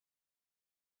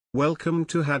Welcome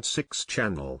to Had6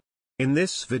 channel. In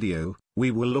this video,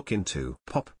 we will look into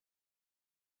pop.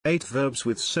 8 verbs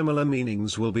with similar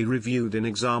meanings will be reviewed in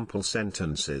example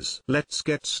sentences. Let's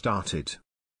get started.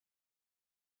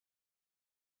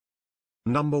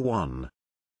 Number 1.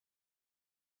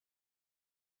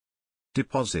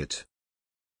 Deposit.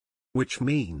 Which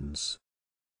means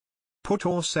put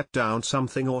or set down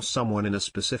something or someone in a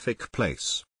specific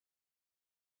place.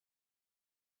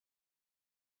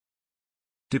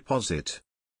 Deposit.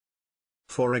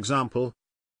 For example,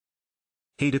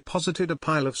 he deposited a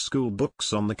pile of school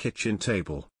books on the kitchen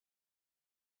table.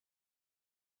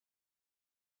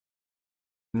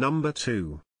 Number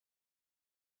 2.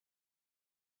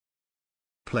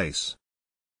 Place.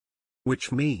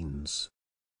 Which means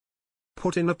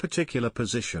put in a particular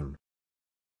position.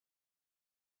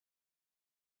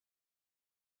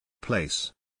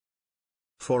 Place.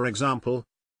 For example,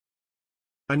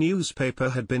 a newspaper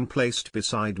had been placed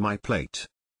beside my plate.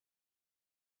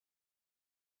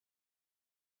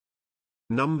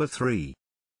 Number 3.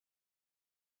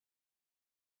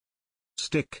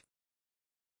 Stick.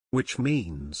 Which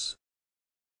means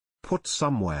put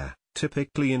somewhere,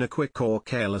 typically in a quick or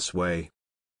careless way.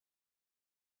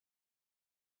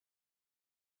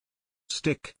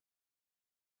 Stick.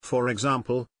 For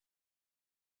example,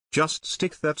 just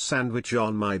stick that sandwich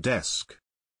on my desk.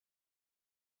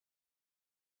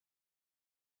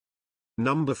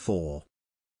 Number 4.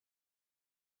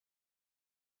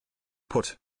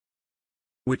 Put.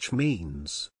 Which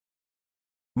means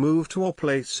move to or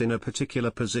place in a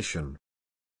particular position.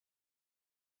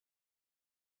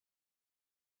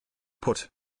 Put.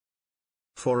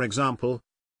 For example,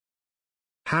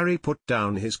 Harry put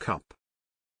down his cup.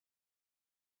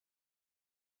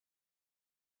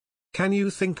 Can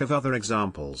you think of other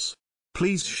examples?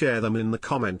 Please share them in the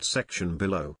comment section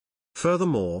below.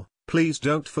 Furthermore, please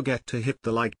don't forget to hit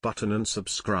the like button and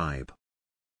subscribe.